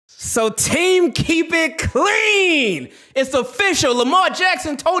So team, keep it clean. It's official. Lamar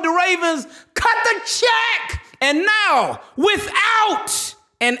Jackson told the Ravens, cut the check. And now, without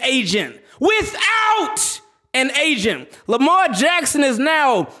an agent, Lamar Jackson is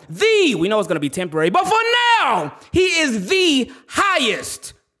now we know it's going to be temporary, but for now, he is the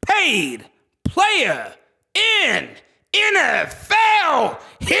highest paid player in NFL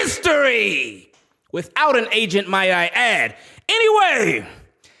history. Without an agent, might I add. Anyway,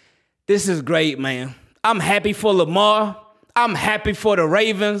 this is great, man. I'm happy for Lamar. I'm happy for the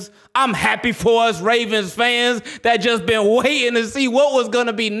Ravens. I'm happy for us Ravens fans that just been waiting to see what was going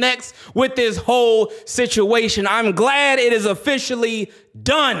to be next with this whole situation. I'm glad it is officially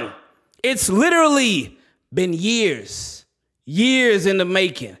done. It's literally been years in the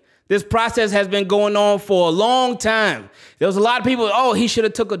making. This process has been going on for a long time. There was a lot of people, oh, he should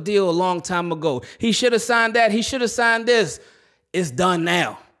have took a deal a long time ago. He should have signed that. He should have signed this. It's done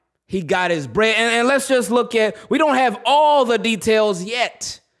now. He got his bread. And let's just look at, we don't have all the details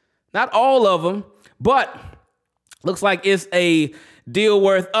yet. Not all of them, but looks like it's a deal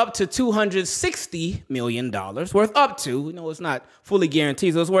worth up to $260 million. Worth up to, you know, it's not fully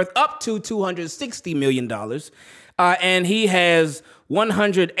guaranteed, so it's worth up to $260 million. And he has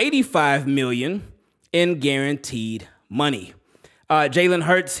 $185 million in guaranteed money. Jalen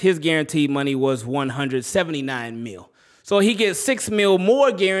Hurts, his guaranteed money was $179 million. So he gets $6 million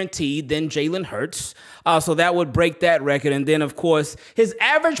more guaranteed than Jalen Hurts. So that would break that record. And then, of course, his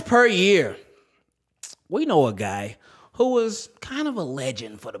average per year. We know a guy who was kind of a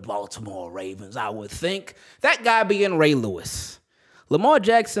legend for the Baltimore Ravens, I would think. That guy being Ray Lewis. Lamar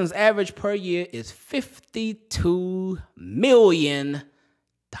Jackson's average per year is $52 million.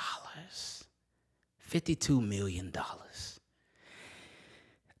 $52 million.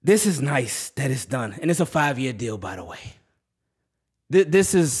 This is nice that it's done. And it's a 5-year deal, by the way.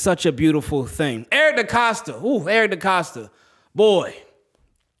 This is such a beautiful thing. Eric DeCosta. Ooh, Eric DeCosta. Boy,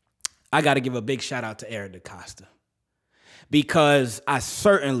 I got to give a big shout out to Eric DeCosta. Because I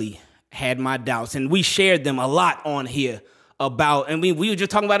certainly had my doubts. And we shared them a lot on here about, and we were just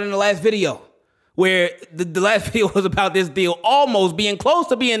talking about it in the last video, where the last video was about this deal almost being close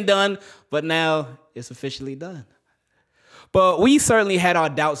to being done, but now it's officially done. But we certainly had our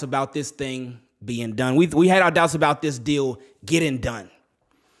doubts about this thing being done. We had our doubts about this deal getting done.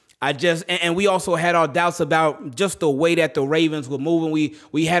 And we also had our doubts about just the way that the Ravens were moving.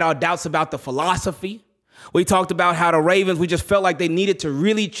 We had our doubts about the philosophy. We talked about how the Ravens, we just felt like they needed to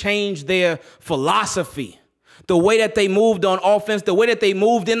really change their philosophy. The way that they moved on offense, the way that they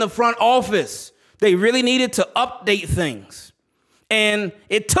moved in the front office. They really needed to update things. And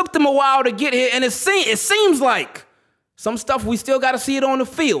it took them a while to get here. And it seems like some stuff we still got to see it on the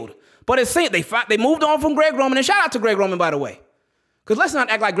field. But it seems they moved on from Greg Roman. And shout out to Greg Roman, by the way. Because let's not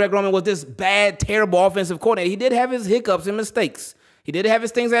act like Greg Roman was this bad, terrible offensive coordinator. He did have his hiccups and mistakes. He did have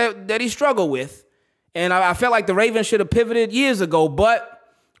his things that he struggled with. And I felt like the Ravens should have pivoted years ago, but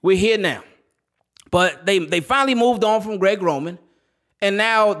we're here now. But they finally moved on from Greg Roman, and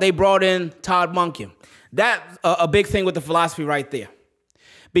now they brought in Todd Monken. That's a big thing with the philosophy right there.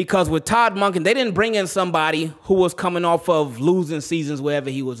 Because with Todd Monken, they didn't bring in somebody who was coming off of losing seasons wherever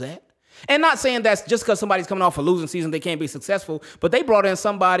he was at. And not saying that's just because somebody's coming off a losing season, they can't be successful, but they brought in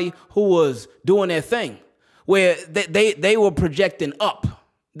somebody who was doing their thing, where they were projecting up.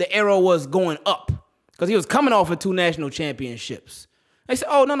 The arrow was going up. Because he was coming off of 2 national championships. They said,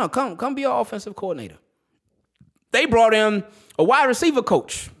 oh, no, come be our offensive coordinator. They brought in a wide receiver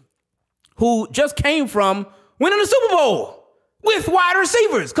coach who just came from winning the Super Bowl with wide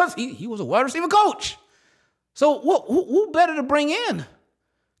receivers because he was a wide receiver coach. So who better to bring in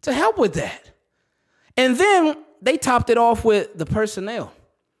to help with that? And then they topped it off with the personnel,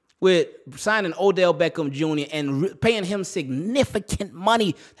 with signing Odell Beckham Jr. and paying him significant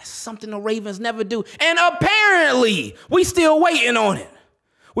money. That's something the Ravens never do. And apparently, we still waiting on it.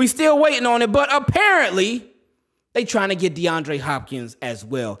 But apparently, they trying to get DeAndre Hopkins as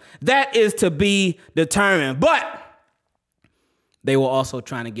well. That is to be determined. But they were also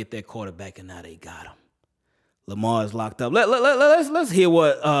trying to get their quarterback, and now they got him. Lamar is locked up. Let's hear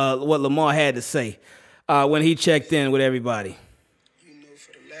what Lamar had to say when he checked in with everybody.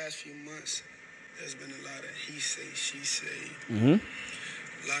 Last few months, there's been a lot of he say, she say, Mm-hmm.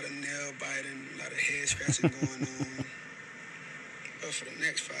 a lot of nail biting, a lot of head scratching going on. But for the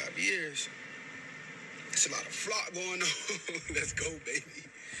next 5 years, it's a lot of flock going on. Let's go, baby.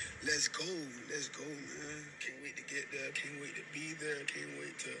 Let's go, man. Can't wait to get there. Can't wait to be there. Can't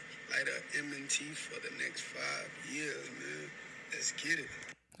wait to light up M&T for the next 5 years, man. Let's get it.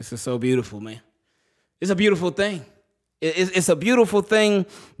 This is so beautiful, man. It's a beautiful thing. It's a beautiful thing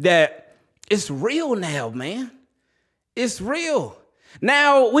that it's real now, man. It's real.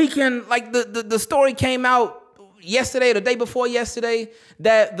 Now we can, like the story came out yesterday, the day before yesterday,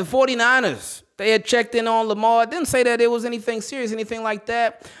 that the 49ers, they had checked in on Lamar. Didn't say that it was anything serious, anything like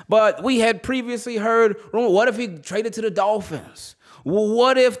that. But we had previously heard, what if he traded to the Dolphins? Well,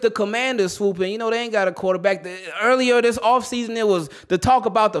 what if the Commanders swoop in? You know, they ain't got a quarterback. Earlier this offseason, it was the talk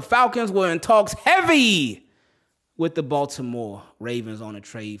about the Falcons were in talks heavy with the Baltimore Ravens on a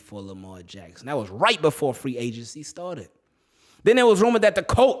trade for Lamar Jackson. That was right before free agency started. Then there was rumored that the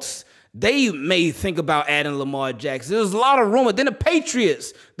Colts, they may think about adding Lamar Jackson. There was a lot of rumors. Then the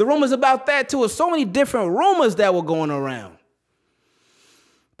Patriots, the rumors about that too. There's so many different rumors that were going around.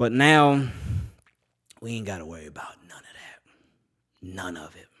 But now, we ain't got to worry about none of that. None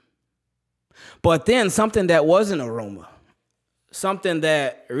of it. But then something that wasn't a rumor, something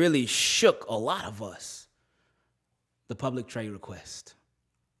that really shook a lot of us, the public trade request.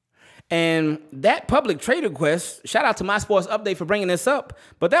 And that public trade request, shout out to My Sports Update for bringing this up,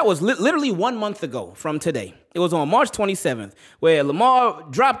 but that was literally 1 month ago from today. It was on March 27th, where Lamar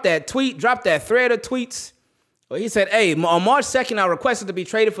dropped that thread of tweets, where he said, hey, on March 2nd, I requested to be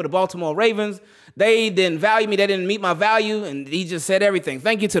traded for the Baltimore Ravens. They didn't value me. They didn't meet my value. And he just said everything.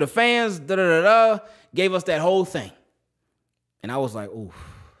 Thank you to the fans, gave us that whole thing. And I was like, ooh,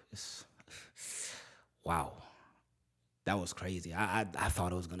 wow. That was crazy. I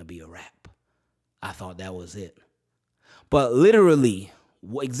thought it was going to be a wrap. I thought that was it. But literally,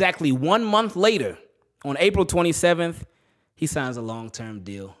 exactly 1 month later, on April 27th, he signs a long-term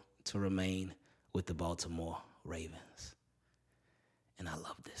deal to remain with the Baltimore Ravens. And I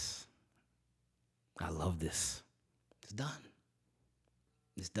love this. I love this. It's done.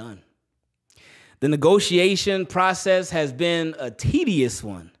 It's done. The negotiation process has been a tedious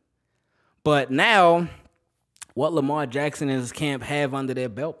one. But now, what Lamar Jackson and his camp have under their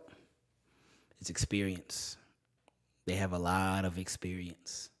belt is experience. They have a lot of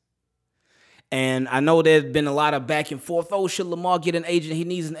experience. And I know there's been a lot of back and forth. Oh, should Lamar get an agent? He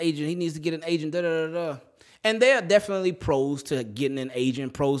needs an agent. He needs to get an agent. And there are definitely pros to getting an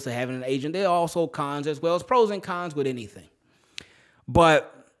agent, pros to having an agent. There are also cons as well. It's pros and cons with anything.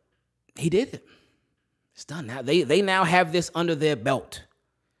 But he did it. It's done now. They now have this under their belt.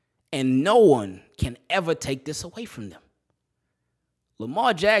 And no one can ever take this away from them.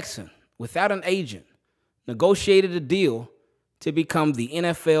 Lamar Jackson, without an agent, negotiated a deal to become the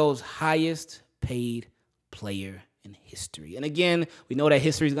NFL's highest paid player in history. And again, we know that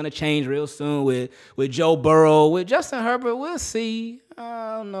history is going to change real soon with Joe Burrow. With Justin Herbert, we'll see.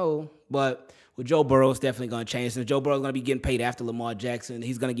 I don't know. But with Joe Burrow, it's definitely going to change. Since Joe Burrow is going to be getting paid after Lamar Jackson,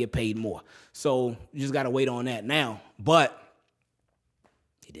 he's going to get paid more. So you just got to wait on that now. But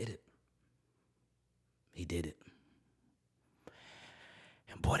he did it. He did it.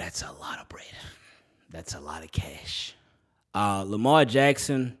 And boy, that's a lot of bread. That's a lot of cash. Lamar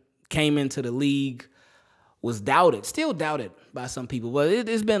Jackson came into the league, was doubted, still doubted by some people. Well,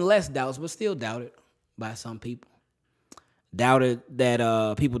 it's been less doubts, but still doubted by some people.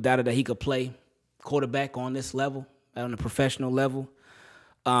 People doubted that he could play quarterback on this level, on a professional level.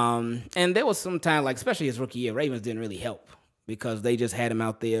 And there was some time, like especially his rookie year, Ravens didn't really help because they just had him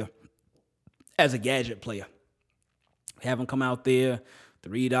out there as a gadget player. Have him come out there, the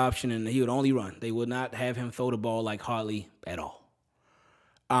read option, and he would only run. They would not have him throw the ball like hardly at all.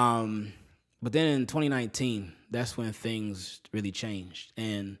 But then in 2019, that's when things really changed.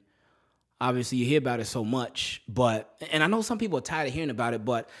 And obviously you hear about it so much, and I know some people are tired of hearing about it,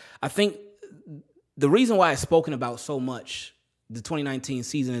 but I think the reason why it's spoken about so much, the 2019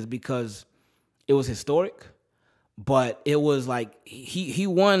 season, is because it was historic. But it was like he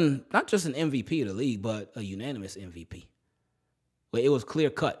won not just an MVP of the league, but a unanimous MVP. Where it was clear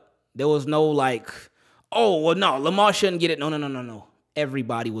cut. There was no like, oh, well, no, Lamar shouldn't get it. No.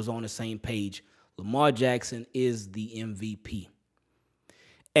 Everybody was on the same page. Lamar Jackson is the MVP.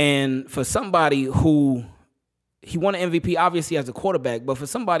 And for somebody who, he won an MVP obviously as a quarterback, but for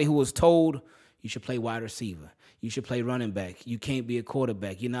somebody who was told you should play wide receiver, you should play running back, you can't be a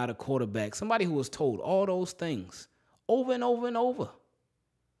quarterback, you're not a quarterback, somebody who was told all those things over and over and over,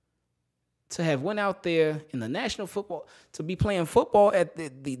 to have went out there in the national football, to be playing football at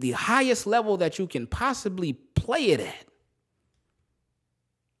the highest level that you can possibly play it at,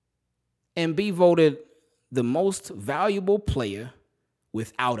 and be voted the most valuable player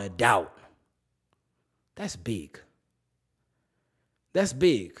without a doubt. That's big. That's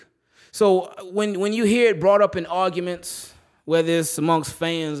big. So when you hear it brought up in arguments, whether it's amongst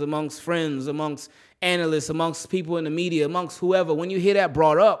fans, amongst friends, amongst analysts, amongst people in the media, amongst whoever, when you hear that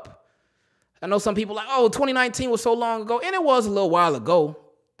brought up, I know some people like, oh, 2019 was so long ago. And it was a little while ago.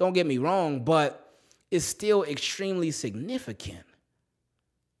 Don't get me wrong, but it's still extremely significant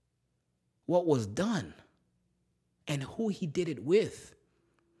what was done and who he did it with.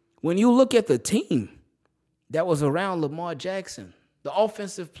 When you look at the team that was around Lamar Jackson, the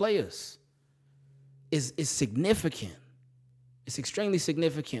offensive players, is significant. It's extremely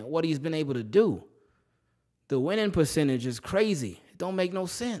significant what he's been able to do. The winning percentage is crazy. It don't make no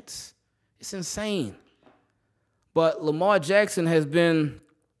sense. It's insane. But Lamar Jackson he's been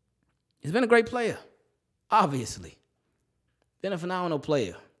a great player, obviously. Been a phenomenal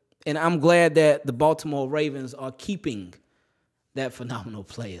player. And I'm glad that the Baltimore Ravens are keeping that phenomenal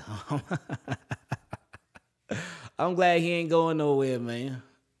player. I'm glad he ain't going nowhere, man.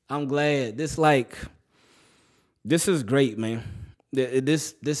 I'm glad. This is great, man.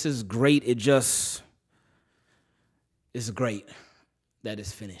 This is great. It's great that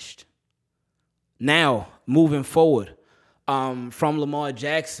it's finished. Now, moving forward, from Lamar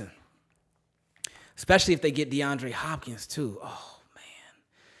Jackson, especially if they get DeAndre Hopkins too. Oh, man.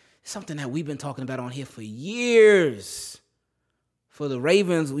 Something that we've been talking about on here for years. For the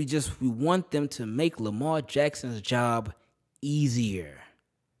Ravens, we want them to make Lamar Jackson's job easier.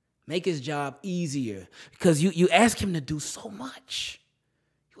 Make his job easier. Because you ask him to do so much.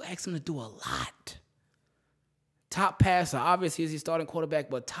 You ask him to do a lot. Top passer, obviously, is he starting quarterback,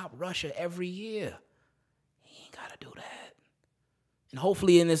 but top rusher every year. He ain't got to do that. And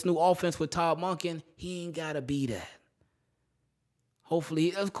hopefully in this new offense with Todd Monken, he ain't got to be that.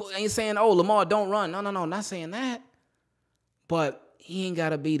 Hopefully, I ain't saying, oh, Lamar, don't run. No, not saying that. But he ain't got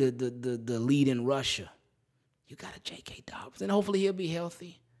to be the leading rusher. You got a J.K. Dobbins, and hopefully he'll be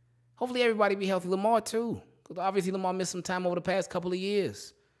healthy. Hopefully everybody be healthy. Lamar, too. Because obviously Lamar missed some time over the past couple of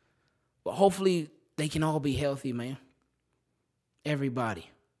years. But hopefully they can all be healthy, man. Everybody.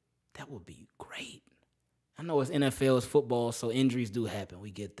 That would be great. I know it's NFL, it's football, so injuries do happen.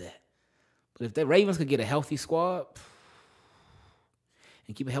 We get that. But if the Ravens could get a healthy squad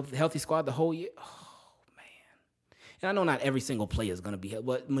and keep a healthy squad the whole year, oh, man. And I know not every single player is going to be healthy,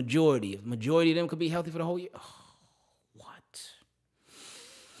 but majority of them could be healthy for the whole year. Oh, what?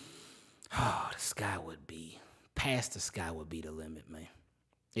 Oh, past the sky would be the limit, man.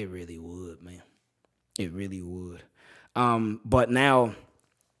 It really would, man. It really would. But now,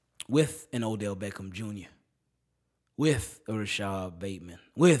 with an Odell Beckham Jr., with a Rashad Bateman,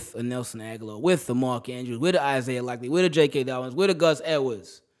 with a Nelson Aguilar, with a Mark Andrews, with a Isaiah Likely, with a J.K. Dobbins, with a Gus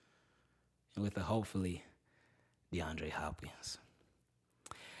Edwards, and with a hopefully DeAndre Hopkins.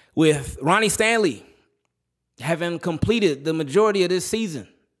 With Ronnie Stanley having completed the majority of this season,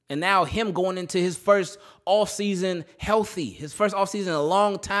 and now him going into his first offseason healthy, his first offseason in a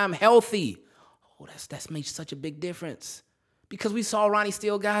long time healthy. Oh, that's made such a big difference because we saw Ronnie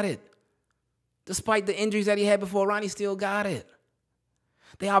still got it. Despite the injuries that he had before, Ronnie still got it.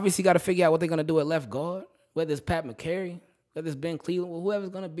 They obviously got to figure out what they're going to do at left guard, whether it's Pat McCary, whether it's Ben Cleveland, whoever's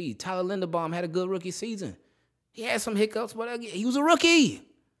going to be. Tyler Linderbaum had a good rookie season. He had some hiccups, but he was a rookie.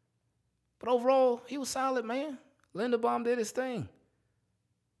 But overall, he was solid, man. Linderbaum did his thing.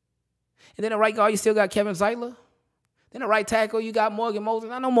 And then at right guard, you still got Kevin Zeitler. Then at right tackle, you got Morgan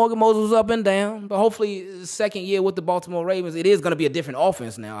Moses. I know Morgan Moses was up and down, but hopefully his second year with the Baltimore Ravens, it is going to be a different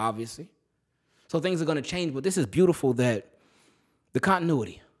offense now, obviously. So things are going to change, but this is beautiful that the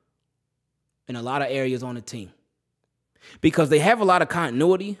continuity in a lot of areas on the team. Because they have a lot of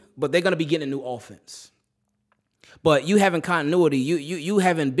continuity, but they're going to be getting a new offense. But you having continuity, you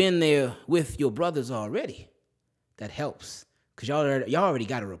haven't been there with your brothers already. That helps because y'all already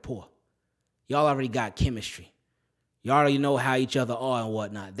got a rapport. Y'all already got chemistry. Y'all already know how each other are and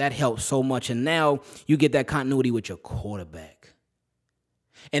whatnot. That helps so much. And now you get that continuity with your quarterback.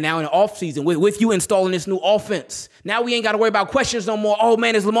 And now in the offseason, with you installing this new offense, now we ain't got to worry about questions no more. Oh,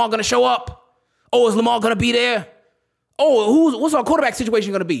 man, is Lamar going to show up? Oh, is Lamar going to be there? Oh, what's our quarterback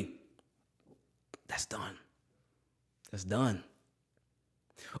situation going to be? That's done. That's done.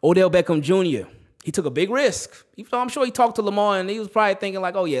 Odell Beckham Jr., he took a big risk. I'm sure he talked to Lamar, and he was probably thinking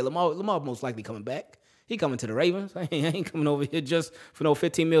like, oh, yeah, Lamar most likely coming back. He coming to the Ravens. I ain't coming over here just for no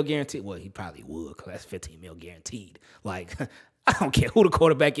 $15 million guaranteed. Well, he probably would because that's $15 million guaranteed. Like, I don't care who the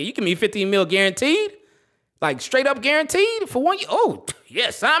quarterback is. You give me $15 million guaranteed, like straight up guaranteed for 1 year. Oh, yeah,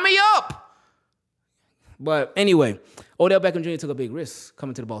 sign me up. But anyway, Odell Beckham Jr. took a big risk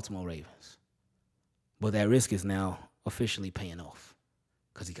coming to the Baltimore Ravens. But that risk is now officially paying off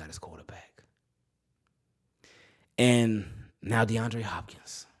because he got his quarterback. And now DeAndre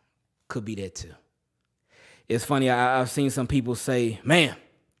Hopkins could be there too. It's funny, I've seen some people say, man,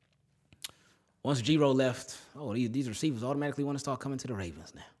 once G-Roll left, oh, these receivers automatically want to start coming to the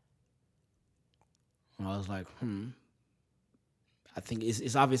Ravens now. And I was like, I think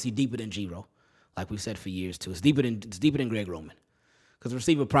it's obviously deeper than Giro, like we've said for years too. It's deeper than Greg Roman, because the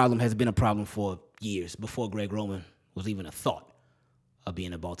receiver problem has been a problem for years before Greg Roman was even a thought of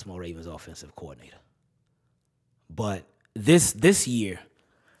being a Baltimore Ravens offensive coordinator. But this year,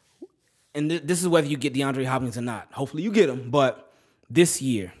 and this is whether you get DeAndre Hopkins or not. Hopefully you get him, but this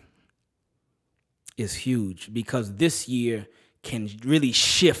year is huge because this year can really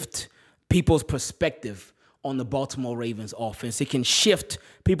shift people's perspective on the Baltimore Ravens offense. It can shift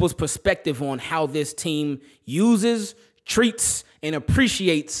people's perspective on how this team uses, treats, and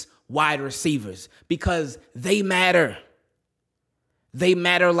appreciates wide receivers because they matter. They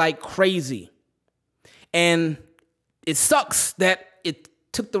matter like crazy. And it sucks that it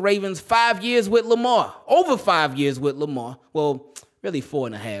took the Ravens 5 years with Lamar, over 5 years with Lamar. Well, really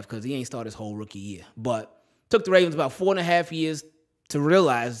 4.5 because he ain't started his whole rookie year. But took the Ravens about 4.5 years to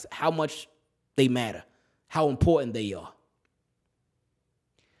realize how much they matter, how important they are.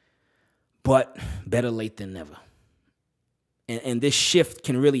 But better late than never. And this shift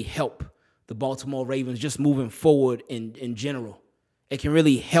can really help the Baltimore Ravens just moving forward in general. It can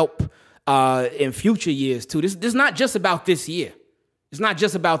really help in future years, too. This is not just about this year. It's not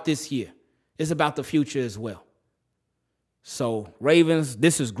just about this year. It's about the future as well. So, Ravens,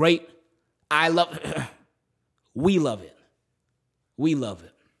 this is great. I love it. We love it. We love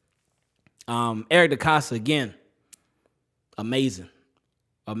it. Eric DeCosta, again, amazing.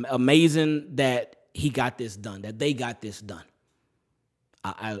 Amazing that he got this done, that they got this done.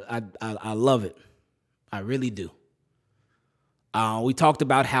 I love it. I really do. We talked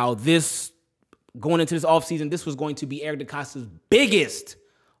about how going into this offseason, this was going to be Eric DeCosta's biggest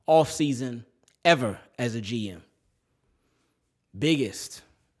offseason ever as a GM. Biggest.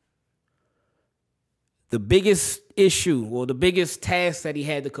 The biggest issue, or the biggest task that he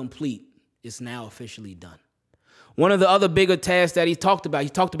had to complete is now officially done. One of the other bigger tasks that he talked about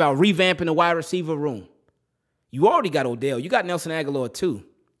revamping the wide receiver room. You already got Odell. You got Nelson Aguilar too.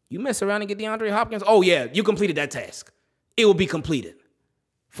 You mess around and get DeAndre Hopkins? Oh, yeah, you completed that task. It will be completed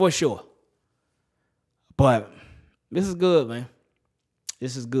for sure. But this is good, man.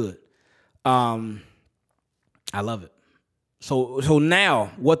 This is good. I love it. So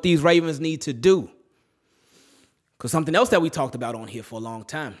now what these Ravens need to do, because something else that we talked about on here for a long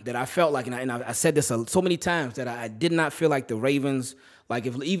time that I felt like, and I said this so many times, that I did not feel like the Ravens, like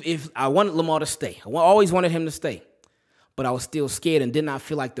if I wanted Lamar to stay, I always wanted him to stay, but I was still scared and did not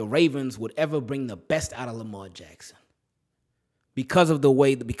feel like the Ravens would ever bring the best out of Lamar Jackson because of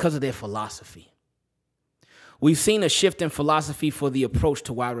their philosophy. We've seen a shift in philosophy for the approach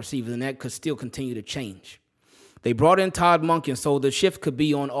to wide receivers, and that could still continue to change. They brought in Todd Monken, so the shift could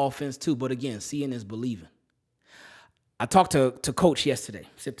be on offense too, but again, seeing is believing. I talked to Coach yesterday,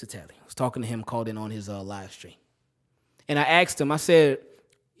 Sip Tatali. I was talking to him, called in on his live stream. And I asked him, I said,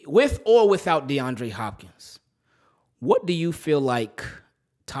 with or without DeAndre Hopkins, what do you feel like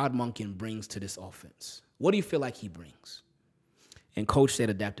Todd Monken brings to this offense? What do you feel like he brings? And Coach said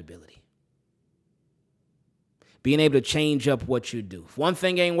adaptability. Being able to change up what you do. If one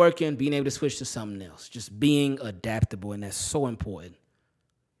thing ain't working, being able to switch to something else. Just being adaptable, and that's so important.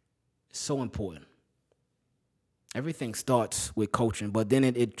 It's so important. Everything starts with coaching, but then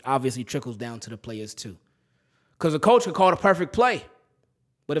it obviously trickles down to the players too. Because a coach could call a perfect play,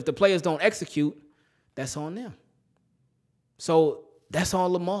 but if the players don't execute, that's on them. So that's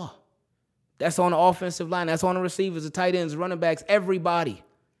on Lamar. That's on the offensive line. That's on the receivers, the tight ends, running backs, everybody.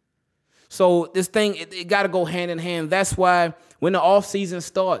 So this thing, it got to go hand in hand. That's why when the offseason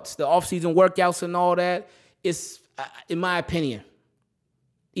starts, the offseason workouts and all that, it's, in my opinion,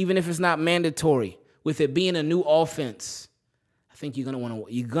 even if it's not mandatory, with it being a new offense, I think you're gonna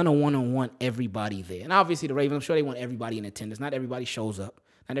want everybody there. And obviously the Ravens, I'm sure they want everybody in attendance. Not everybody shows up.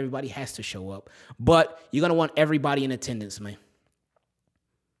 Not everybody has to show up. But you're gonna want everybody in attendance, man.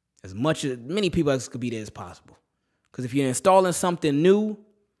 As many people as could be there as possible. Because if you're installing something new,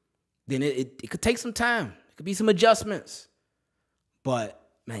 then it could take some time. It could be some adjustments. But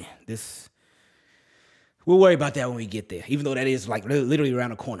man, we'll worry about that when we get there, even though that is like literally around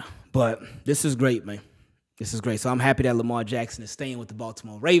the corner. But this is great, man. This is great. So I'm happy that Lamar Jackson is staying with the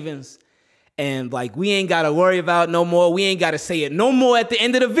Baltimore Ravens. And like, we ain't got to worry about no more. We ain't got to say it no more at the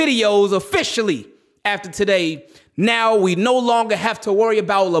end of the videos officially after today. Now we no longer have to worry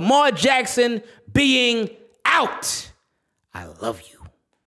about Lamar Jackson being out. I love you.